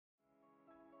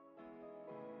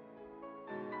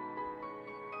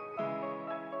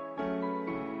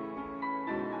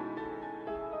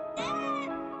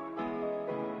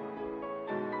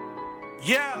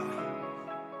Yeah.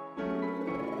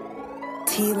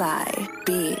 Tilai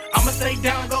beat. I'ma stay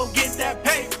down and go get that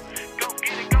paper. Go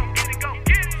get it, go get it, go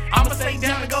get it. I'ma stay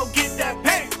down and go get that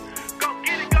paper. Go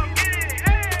get it, go get it.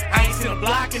 Hey. I ain't seen a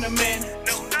block in a minute.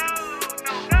 No.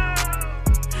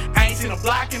 I ain't seen a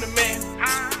block in a minute.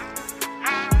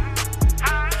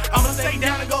 I'ma stay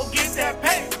down and go get that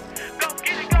paper. Go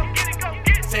get it, go get it, go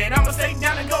get it. Said I'ma stay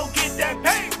down and go get that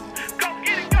paper. Go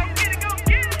get it, go get it, go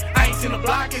get it. I ain't seen a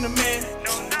block in a minute.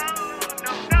 No.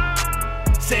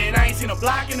 Said I ain't seen a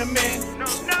block in a minute. No.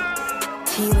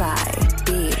 Tilai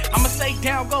beat. I'ma stay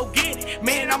down, go get it.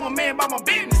 Man, I'm a man by my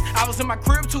business. I was in my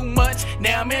crib too much.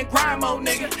 Now I'm in grind mode,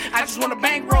 nigga. I just wanna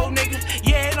bankroll, nigga.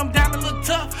 Yeah, them diamonds look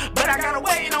tough, but I gotta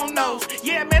wait on those.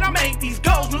 Yeah, man, I made these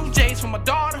goals. New J's for my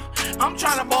daughter. I'm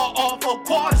tryna ball all 4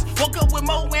 quarters. Woke up with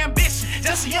more ambition.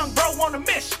 Just a young bro on a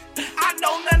mission. I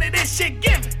know none of this shit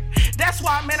given. That's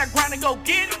why, man, I grind and go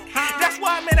get it. That's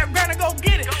why, man, I grind and go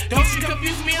get it. Don't you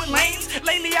confuse me with lanes.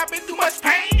 Lately, I've been through much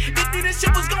pain. Didn't think this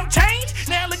shit was gonna change.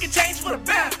 Now look at change for the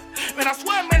better. Man, I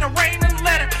swear, man, the rain and the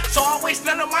letter. So I waste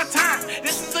none of my time.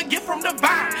 This is a gift from the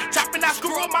vine. Chopping, I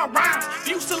screw up my rhymes.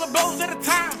 Few syllables at a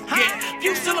time. Yeah,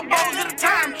 few syllables at a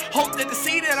time. Hope that the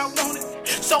seed that I wanted.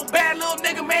 So bad, little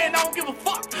nigga, man, I don't give a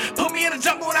fuck. Put me in the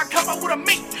jungle and I come up with a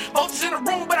meat. Vultures in the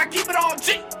room, but I keep it all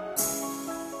G.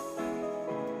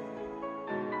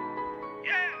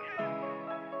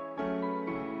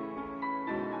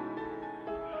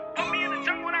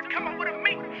 Come up with a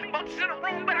meat, vultures in the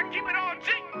room, but I keep it all G.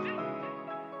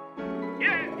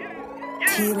 Yeah.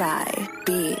 Tilai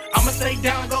beat. I'ma stay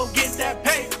down and go get that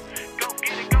paper. Go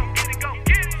get it, go get it, go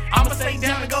get it. I'ma stay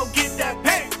down and go get that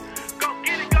paper. Go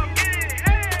get it, go get it.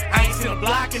 Hey. I ain't seen a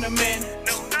block in a minute.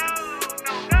 No.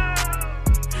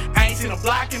 I ain't seen a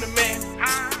block in a minute.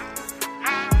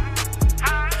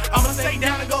 I'ma stay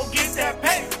down and go get that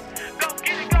paper. Go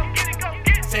get it, go get it, go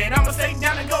get it. Said I'ma stay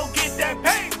down and go get that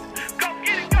paper.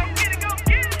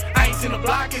 Seen a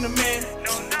block in a minute.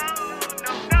 No.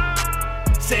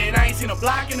 Said I ain't seen a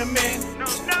block in a minute. No.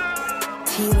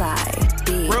 Tilai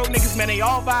beat. Real niggas, man, they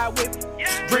all vibe with me.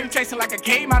 Yeah. Dream chasing like I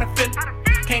came out of Philly.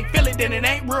 Can't feel it, then it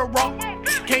ain't real raw.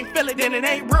 Can't feel it, then it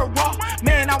ain't real raw.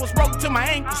 Man, I was broke to my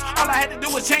ankles. All I had to do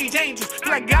was change angels.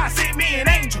 Feel like God sent me an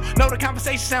angel. Know the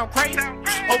conversation sound crazy.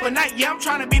 Overnight, yeah, I'm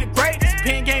trying to be the greatest.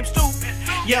 Pen game stupid.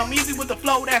 Yeah, I'm easy with the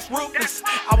flow, that's ruthless.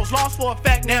 I was lost for a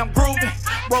fact, now I'm grooving.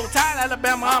 Roll Tide,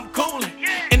 Alabama, I'm coolin'.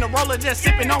 In the roller, just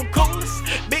sippin' on coolers.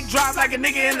 Big drive like a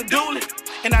nigga in a dually.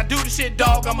 And I do the shit,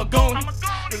 dog, I'm a goonie.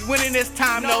 It's winning this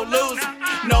time, no losing.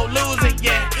 No losing,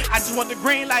 yeah. I just want the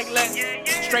green like Lenny.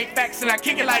 Straight facts and I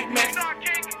kick it like Messi.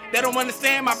 They don't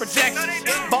understand my projections.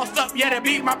 Bossed up, yeah, that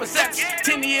beat my perception.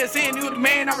 10 years in, you the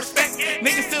man I respect.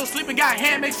 Niggas still sleeping, got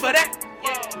handmix for that.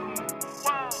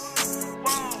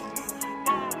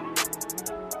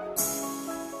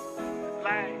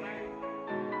 Like,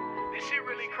 this shit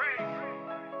really crazy.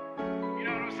 You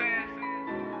know what I'm saying?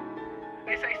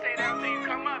 They say stay down till you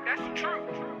come up. That's the truth.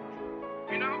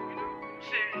 You know?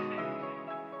 Shit.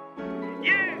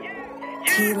 Yeah.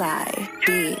 Tilai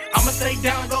beat. I'ma stay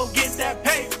down and go get that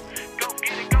paper. Go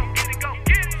get it, go get it, go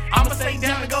get it. I'ma stay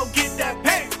down and go get that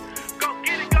paper. Go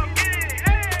get it, go get it.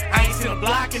 Hey. I ain't seen a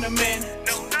block in a minute.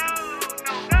 No.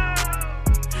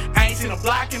 I ain't seen a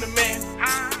block in a minute.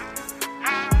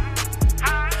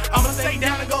 I'ma stay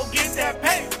down and go get that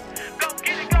paper. Go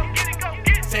get it, go get it, go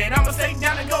get it. Said I'ma stay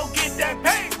down and go get that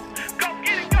paper. Go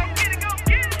get it, go get it, go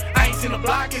get it. I ain't seen a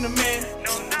block in a minute.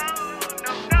 No.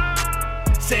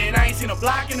 Said I ain't seen a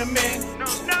block in a minute. No.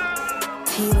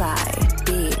 Tilai